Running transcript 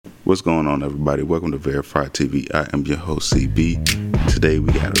What's going on, everybody? Welcome to Verified TV. I am your host, CB. Today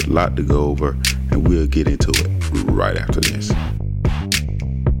we got a lot to go over, and we'll get into it right after this.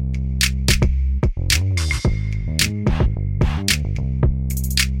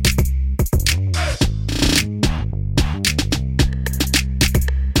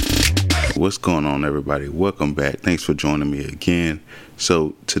 What's going on, everybody? Welcome back. Thanks for joining me again.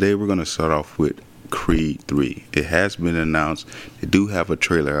 So today we're going to start off with Creed 3. It has been announced. They do have a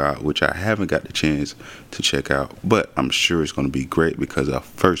trailer out, which I haven't got the chance to check out, but I'm sure it's going to be great because our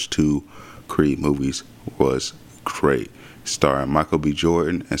first two Creed movies was great, starring Michael B.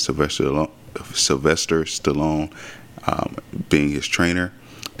 Jordan and Sylvester Stallone being his trainer.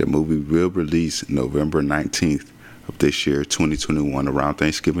 The movie will release November 19th of this year, 2021, around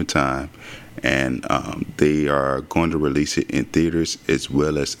Thanksgiving time, and they are going to release it in theaters as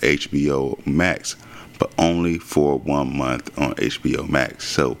well as HBO Max, but only for 1 month on HBO Max.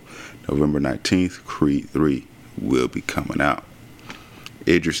 So November 19th, Creed 3 will be coming out.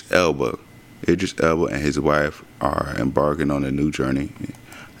 Idris Elba and his wife are embarking on a new journey,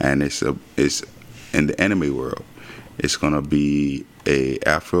 and it's in the anime world. It's going to be a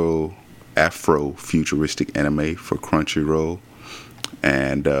Afro-futuristic anime for Crunchyroll,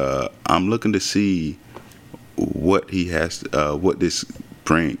 and I'm looking to see what he has, what this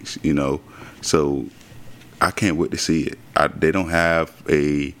brings, so I can't wait to see it. They don't have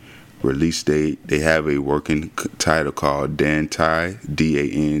a release date. They have a working title called Dantai,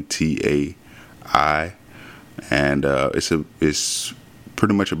 Dantai, and it's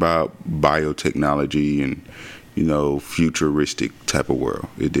pretty much about biotechnology and futuristic type of world.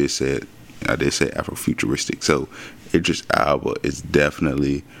 I did say Afrofuturistic. So Idris Elba is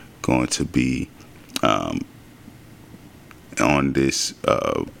definitely going to be on this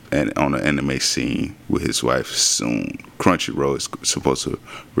and on the anime scene with his wife soon. Crunchyroll is supposed to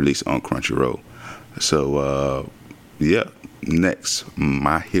release on Crunchyroll. So next,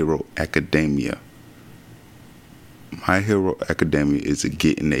 My Hero Academia. My Hero Academia is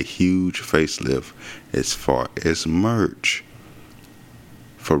getting a huge facelift as far as merch.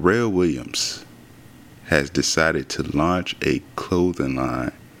 Pharrell Williams has decided to launch a clothing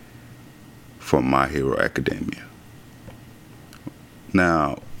line for My Hero Academia.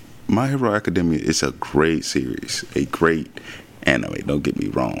 Now, My Hero Academia is a great series, a great anime, don't get me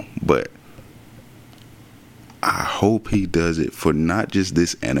wrong, but I hope he does it for not just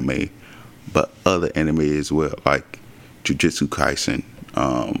this anime, but other anime as well, like Jujutsu Kaisen,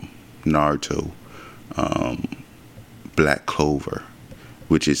 Naruto, Black Clover,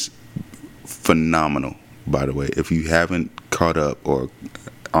 which is phenomenal, by the way. If you haven't caught up or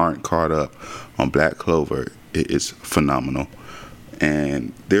aren't caught up on Black Clover, it is phenomenal.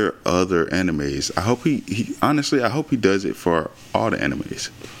 And there are other animes. I hope he honestly, I hope he does it for all the animes.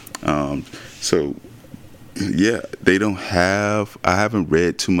 I haven't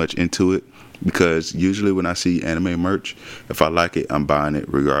read too much into it, because usually when I see anime merch, if I like it, I'm buying it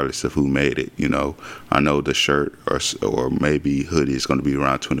regardless of who made it. I know the shirt or maybe hoodie is going to be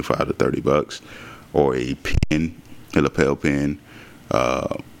around $25 to $30, or a pen, a lapel pen.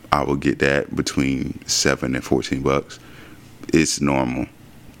 I will get that between $7 and $14. It's normal.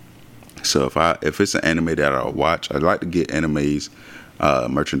 So if it's an anime that I'll watch, I like to get animes,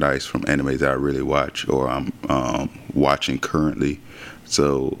 merchandise from animes that I really watch or I'm watching currently.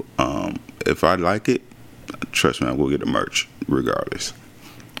 So if I like it, trust me, I will get the merch regardless.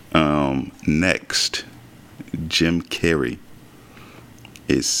 Next, Jim Carrey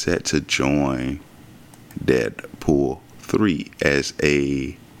is set to join Deadpool 3 as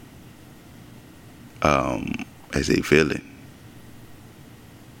a villain.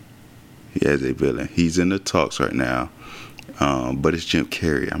 As a villain, he's in the talks right now, but it's Jim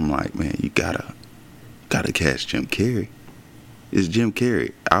Carrey. I'm like, man, you gotta cast Jim Carrey. It's Jim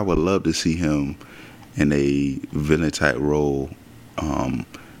Carrey. I would love to see him in a villain type role.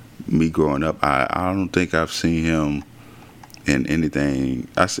 Me growing up, I don't think I've seen him in anything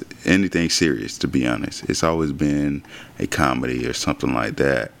serious, to be honest. It's always been a comedy or something like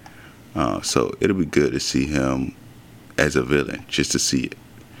that. So it'll be good to see him as a villain, just to see it.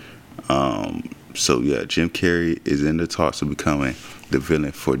 Jim Carrey is in the talks of becoming the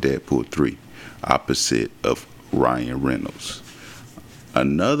villain for Deadpool 3, opposite of Ryan Reynolds.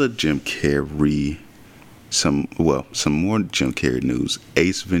 Another Jim Carrey, some more Jim Carrey news.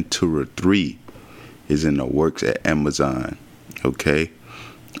 Ace Ventura 3 is in the works at Amazon. Okay,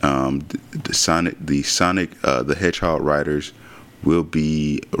 the Hedgehog writers will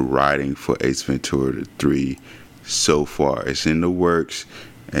be writing for Ace Ventura 3. So far, it's in the works.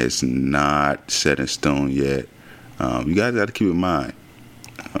 It's not set in stone yet. You guys got to keep in mind,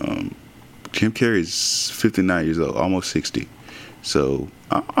 Jim Carrey is 59 years old, almost 60. So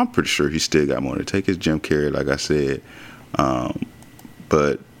I'm pretty sure he still got more to take. It's Jim Carrey, like I said.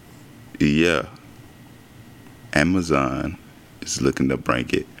 But yeah, Amazon is looking to bring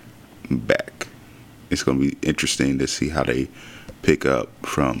it back. It's going to be interesting to see how they pick up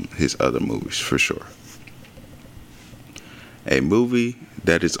from his other movies, for sure. A movie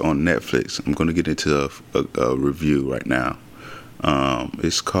that is on Netflix, I'm going to get into a review right now.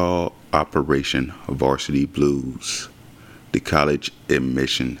 It's called Operation Varsity Blues, the college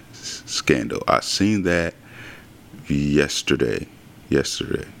admission scandal. I seen that yesterday.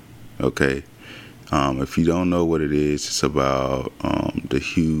 Okay. If you don't know what it is, it's about the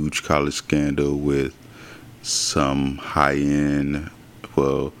huge college scandal with some high-end,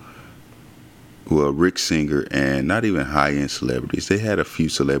 well, Rick Singer, and not even high-end celebrities. They had a few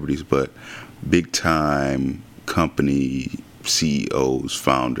celebrities, but big-time company CEOs,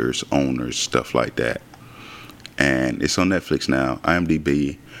 founders, owners, stuff like that. And it's on Netflix now.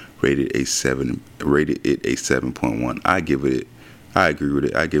 IMDb rated it a 7.1. I agree with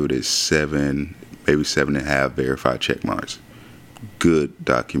it. I give it a 7, maybe 7.5 verified check marks. Good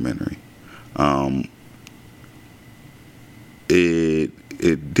documentary. It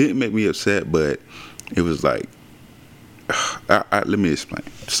didn't make me upset, but it was like, let me explain.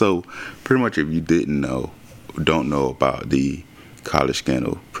 So pretty much, if you don't know about the college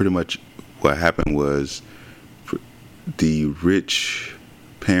scandal, pretty much what happened was the rich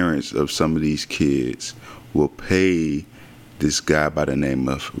parents of some of these kids will pay this guy by the name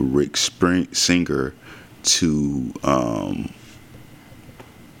of Rick Singer to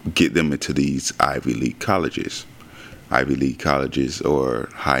get them into these Ivy League colleges. Ivy League colleges, or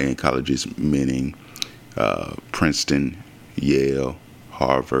high-end colleges, meaning Princeton, Yale,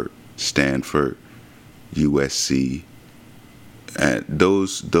 Harvard, Stanford, USC, and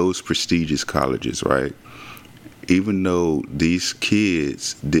those prestigious colleges, right? Even though these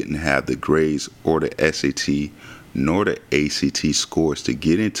kids didn't have the grades or the SAT nor the ACT scores to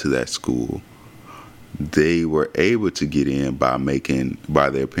get into that school, they were able to get in by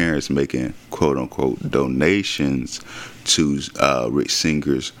their parents making quote unquote donations to Rick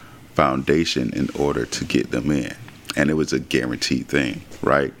Singer's foundation in order to get them in. And it was a guaranteed thing,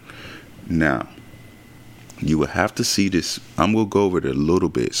 right? Now, you will have to see this. I'm going to go over it a little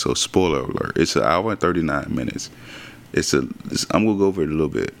bit. So spoiler alert. It's an hour and 39 minutes. I'm going to go over it a little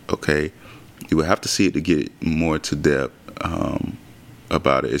bit, okay? You will have to see it to get more to depth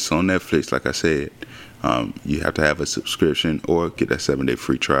about it. It's on Netflix, like I said. You have to have a subscription or get that 7-day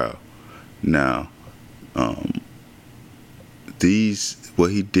free trial. Now, what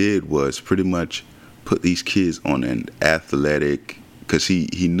he did was pretty much put these kids on an athletic, because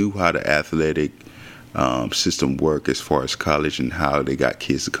he knew how the athletic system worked as far as college, and how they got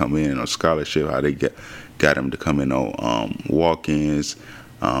kids to come in on scholarship, how they got them to come in on walk-ins,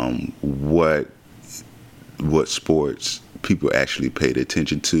 what sports people actually paid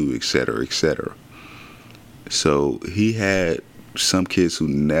attention to, et cetera, et cetera. So he had some kids who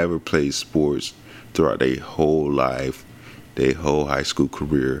never played sports throughout their whole life, their whole high school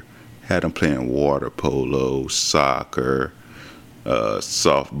career, had them playing water polo, soccer,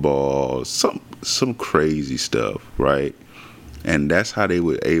 softball, some crazy stuff, right? And that's how they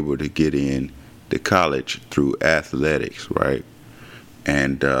were able to get in to college, through athletics, right?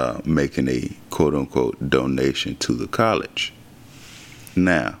 And making a quote-unquote donation to the college.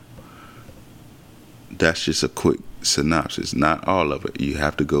 Now, that's just a quick synopsis, not all of it. You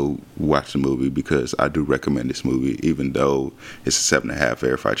have to go watch the movie, because I do recommend this movie, even though it's a 7.5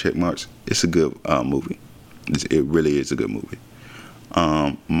 verified check marks. It's a good movie. It really is a good movie.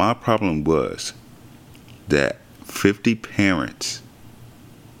 My problem was that 50 parents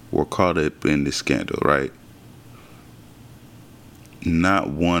were caught up in this scandal, right? Not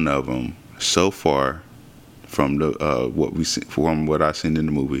one of them so far, from what I seen in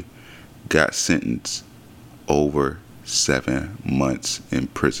the movie, got sentenced over 7 months in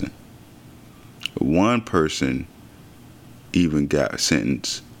prison. One person even got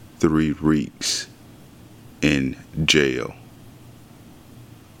sentenced 3 weeks in jail.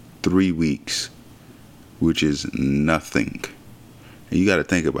 3 weeks, which is nothing. And you got to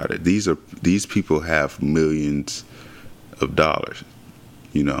think about it. These people have millions of dollars,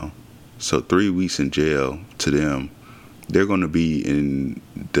 you know. So 3 weeks in jail, to them, they're going to be in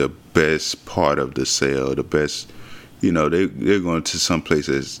the best part of the cell, the best, you know, they're going to some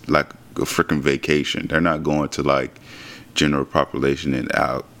places like a freaking vacation. They're not going to like general population in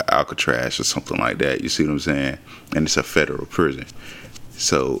Alcatraz or something like that. You see what I'm saying? And it's a federal prison.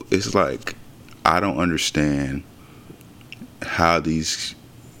 So it's like, I don't understand how these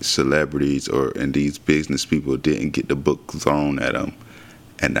celebrities and these business people didn't get the book thrown at them,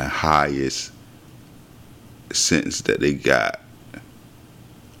 and the highest sentence that they got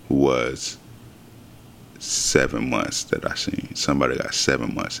was 7 months that I seen. Somebody got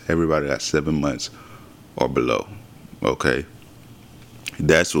 7 months. Everybody got 7 months or below. Okay?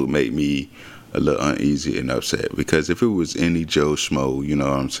 That's what made me a little uneasy and upset, because if it was any Joe Schmo, you know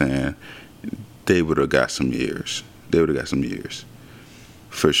what I'm saying, they would have got some years. They would have got some years.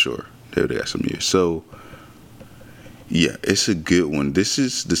 For sure. They would have got some years. So, yeah, it's a good one. This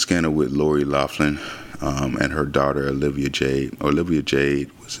is the scandal with Lori Loughlin and her daughter, Olivia Jade. Olivia Jade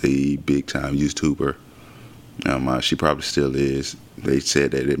was a big-time YouTuber. She probably still is. They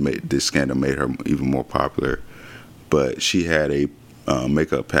said that this scandal made her even more popular. But she had a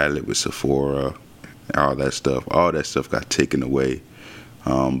makeup palette with Sephora, all that stuff. All that stuff got taken away.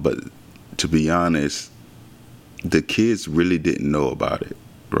 But to be honest, the kids really didn't know about it,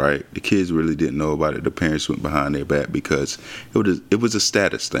 right? The kids really didn't know about it. The parents went behind their back because it was a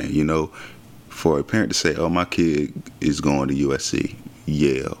status thing, you know, for a parent to say, "Oh, my kid is going to USC,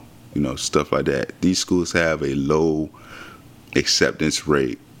 Yale," you know, stuff like that. These schools have a low acceptance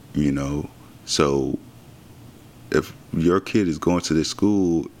rate, you know, so if your kid is going to this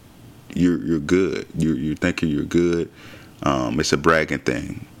school, you're good. You're thinking you're good. It's a bragging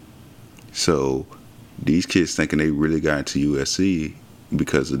thing. So these kids thinking they really got into USC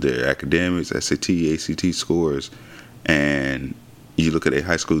because of their academics, SAT, ACT scores, and you look at their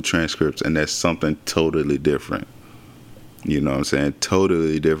high school transcripts, and that's something totally different. You know what I'm saying?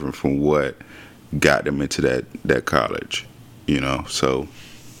 Totally different from what got them into that college. You know, so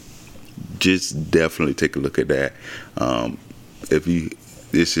just definitely take a look at that.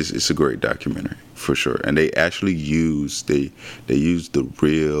 It's a great documentary for sure, and they actually use the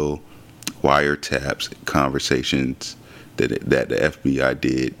real wiretaps conversations that the FBI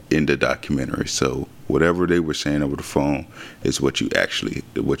did in the documentary. So whatever they were saying over the phone is what actually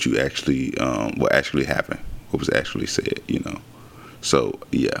happened, what was actually said, you know. So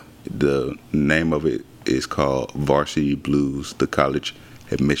yeah, the name of it is called Varsity Blues: The College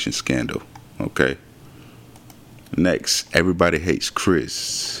Admission Scandal. Okay. Next, Everybody Hates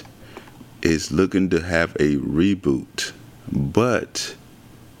Chris is looking to have a reboot, but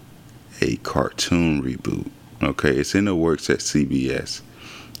a cartoon reboot. Okay, it's in the works at CBS.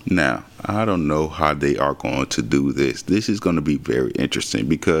 Now, I don't know how they are going to do this. This is going to be very interesting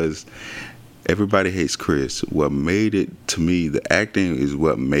because Everybody Hates Chris. What made it, to me, the acting is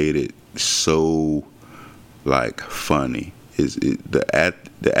what made it so like funny. The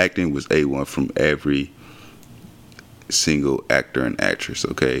acting was A1 from every single actor and actress.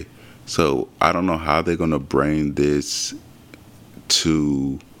 Okay, so I don't know how they're gonna bring this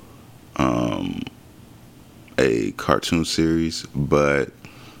to a cartoon series, but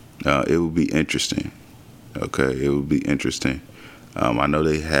it will be interesting. Okay, it will be interesting. I know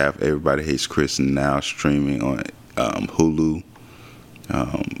they have Everybody Hates Chris now streaming on Hulu.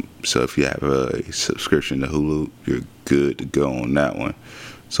 So if you have a subscription to Hulu, you're good to go on that one.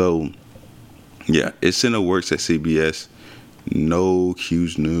 So yeah, it's in the works at CBS. No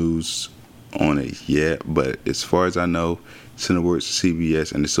huge news on it yet, but as far as I know, it's in the works at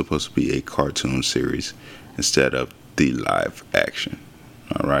CBS, and it's supposed to be a cartoon series instead of the live action.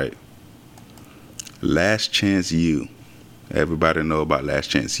 All right. Last Chance U. Everybody know about Last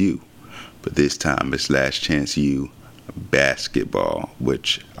Chance U, but this time it's Last Chance U basketball,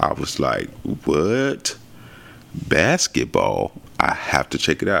 which I was like, what? Basketball? I have to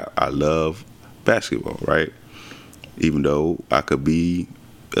check it out. I love basketball, right? Even though I could be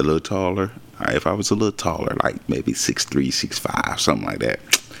a little taller. If I was a little taller, like maybe 6'3", 6'5", something like that,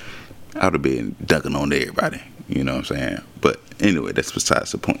 I would have been dunking on everybody. You know what I'm saying? But anyway, that's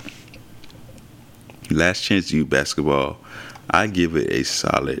besides the point. Last Chance U basketball, I give it a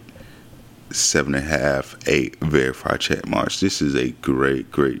solid 7.5, 8 verified check marks. This is a great.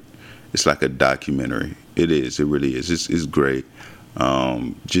 It's like a documentary. It is. It really is. It's great.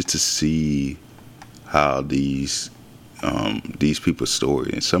 Just to see how these people's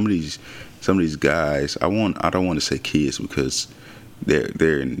story, and some of these guys. I don't want to say kids because they're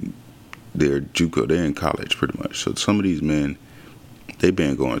JUCO. They're in college pretty much. So some of these men, they've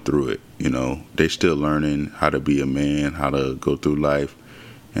been going through it. You know, they're still learning how to be a man, how to go through life,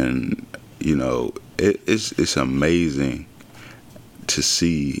 and you know, it's amazing to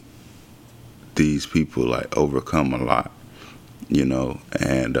see these people like overcome a lot. You know,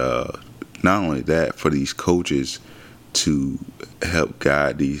 and not only that, for these coaches to help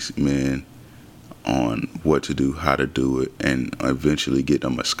guide these men on what to do, how to do it, and eventually get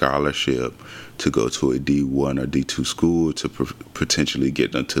them a scholarship to go to a D1 or D2 school to potentially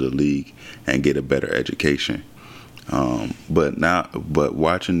get them to the league and get a better education. But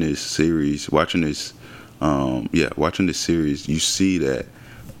watching this series, watching this series, you see that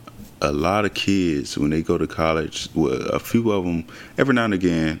a lot of kids, when they go to college, well, a few of them, every now and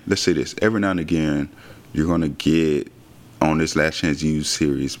again, let's say this, every now and again, you're going to get on this Last Chance U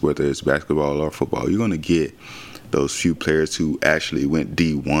series, whether it's basketball or football, you're going to get those few players who actually went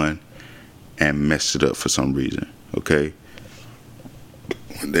D1 and messed it up for some reason, okay?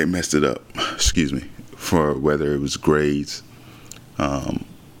 They messed it up, excuse me, for whether it was grades,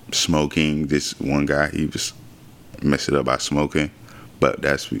 smoking. This one guy, he was messed it up by smoking. But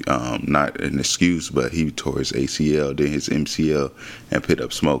that's not an excuse, but he tore his ACL, then his MCL, and picked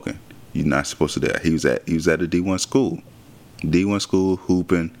up smoking. You're not supposed to do that. He was at a D1 school. D1 school,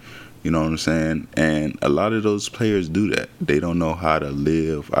 hooping, you know what I'm saying? And a lot of those players do that. They don't know how to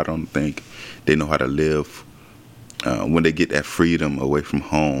live. I don't think they know how to live. When they get that freedom away from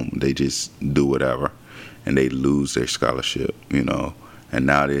home, they just do whatever, and they lose their scholarship, you know. And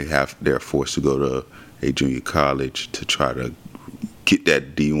now they're forced to go to a junior college to try to get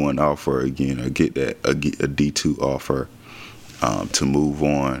that D1 offer again, or get a D2 offer to move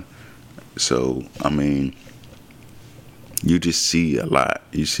on. So, I mean, you just see a lot.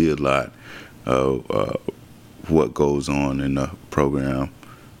 You see a lot of what goes on in the program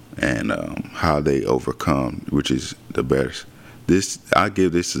and how they overcome, which is the best. I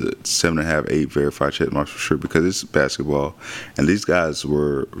give this a 7.5, 8 verified check marks for sure, because it's basketball, and these guys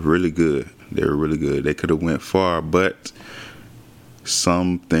were really good. They were really good. They could have went far, but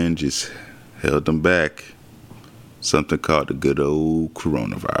something just held them back. Something called the good old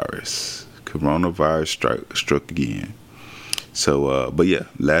coronavirus. Coronavirus struck again. So, but yeah,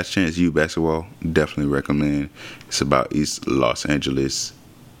 Last Chance U basketball, definitely recommend. It's about East Los Angeles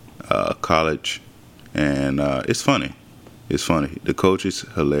College, and it's funny. It's funny. The coach is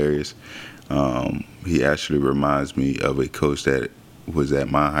hilarious. He actually reminds me of a coach that was at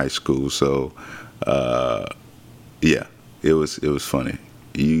my high school. So, yeah, it was funny.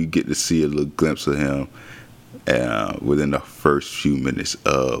 You get to see a little glimpse of him within the first few minutes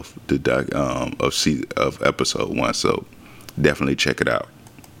of of episode 1. So definitely check it out.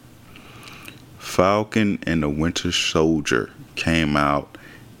 Falcon and the Winter Soldier came out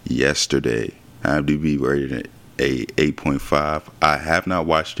yesterday. IMDb rated it a 8.5. I have not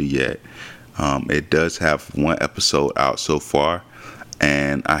watched it yet. It does have one episode out so far,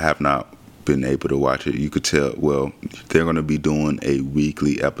 and I have not been able to watch it. You could tell, well, they're going to be doing a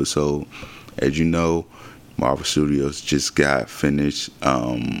weekly episode. As you know, Marvel Studios just got finished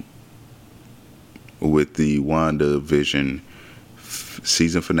with the WandaVision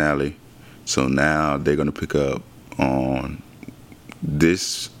season finale. So now they're going to pick up on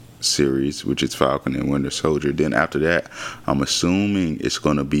this series, which is Falcon and Winter Soldier. Then after that, I'm assuming it's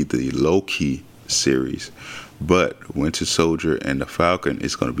going to be the Loki series. But Winter Soldier and the Falcon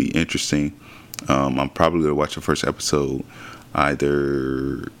is going to be interesting. I'm probably going to watch the first episode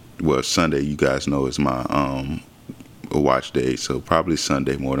Sunday. You guys know is my watch day, so probably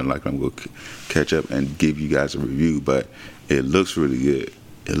Sunday more than likely I'm going to catch up and give you guys a review. But it looks really good.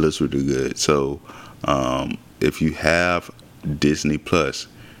 It looks really good. So if you have Disney Plus,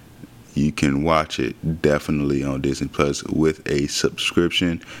 you can watch it definitely on Disney Plus with a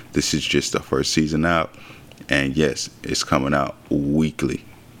subscription. This is just the first season out, and yes, it's coming out weekly.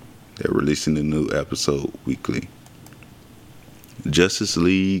 They're releasing the new episode weekly. Justice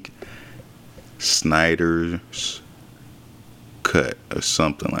League Snyder's Cut or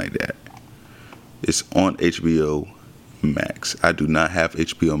something like that. It's on HBO Max. I do not have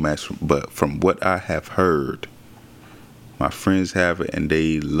HBO Max, but from what I have heard, my friends have it and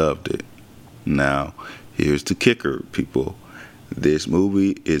they loved it. Now, here's the kicker, people. This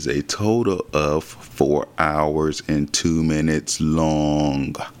movie is a total of 4 hours and 2 minutes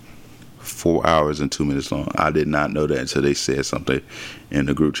long. 4 hours and 2 minutes long. I did not know that until they said something in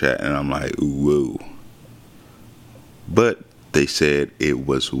the group chat, and I'm like, whoa. But they said it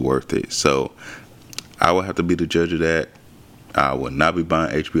was worth it. So I will have to be the judge of that. I will not be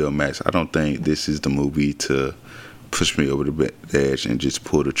buying HBO Max. I don't think this is the movie to push me over the edge and just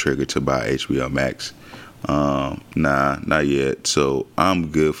pull the trigger to buy HBO Max. Nah, not yet. So I'm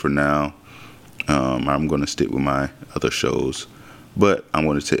good for now. I'm going to stick with my other shows. But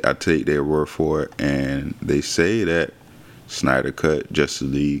I take their word for it, and they say that Snyder Cut Justice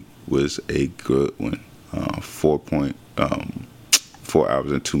League was a good one. 4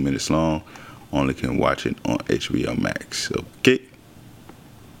 hours and 2 minutes long. Only can watch it on HBO Max. Okay.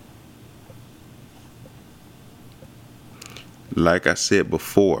 like I said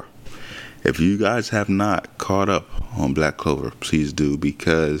before, if you guys have not caught up on Black Clover, please do,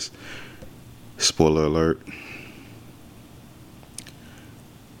 because, spoiler alert,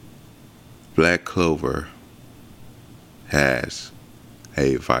 Black Clover has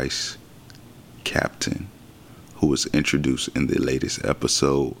a vice captain who was introduced in the latest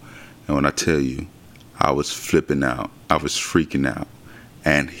episode. And when I tell you, I was flipping out, I was freaking out.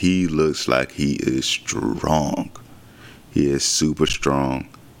 And he looks like he is strong. He is super strong.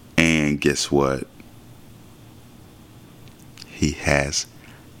 And guess what? He has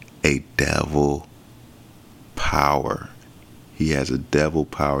a devil power. He has a devil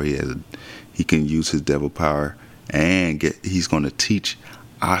power. He can use his devil power, and he's going to teach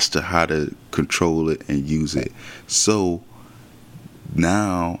Asta how to control it and use it. So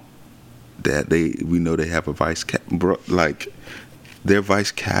now that we know they have a vice captain, bro, like their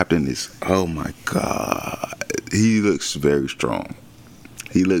vice captain is, oh my God, he looks very strong.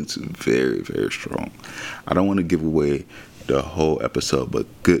 He looks very, very strong. I don't want to give away the whole episode, but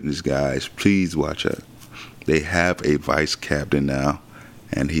goodness, guys, please watch it. They have a vice captain now,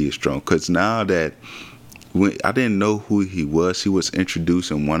 and he is strong. Because now that I didn't know who he was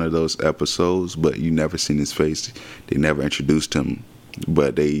introduced in one of those episodes, but you never seen his face. They never introduced him,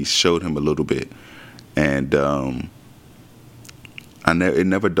 but they showed him a little bit, and it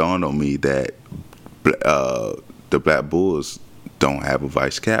never dawned on me that the Black Bulls don't have a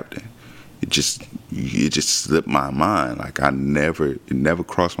vice captain. It just slipped my mind. Like it never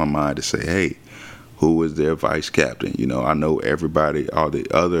crossed my mind to say, hey, who is their vice captain? You know, I know everybody, all the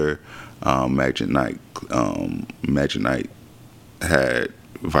other Magic Knight had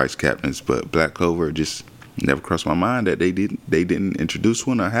vice captains, but Black Clover just never crossed my mind that they didn't introduce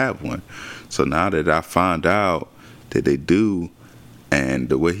one or have one. So now that I found out that they do, and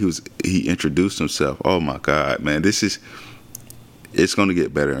the way he introduced himself, oh my God, man, it's going to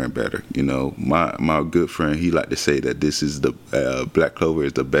get better and better. You know, my good friend, he like to say that this is the Black Clover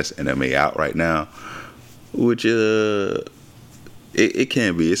is the best anime out right now, which it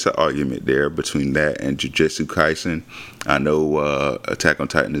can be. It's an argument there between that and Jujutsu Kaisen. I know Attack on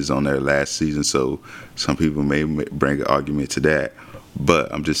Titan is on their last season, so some people may bring an argument to that.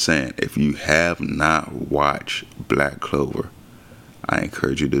 But I'm just saying, if you have not watched Black Clover, I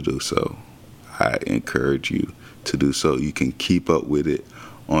encourage you to do so. You can keep up with it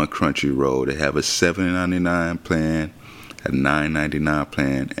on Crunchyroll. They have a $7.99 plan, a $9.99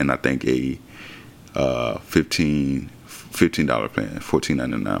 plan, and I think a $15 plan,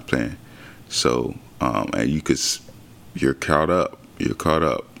 $14.99 plan. So and you're caught up,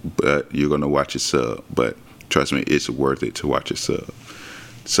 but you're gonna watch a sub. But trust me, it's worth it to watch a sub.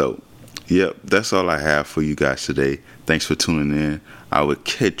 So, yep, that's all I have for you guys today. Thanks for tuning in. I will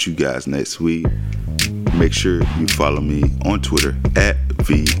catch you guys next week. Make sure you follow me on Twitter at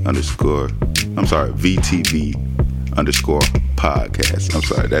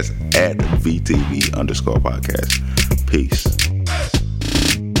VTV_podcast. That's at VTV_podcast. Peace.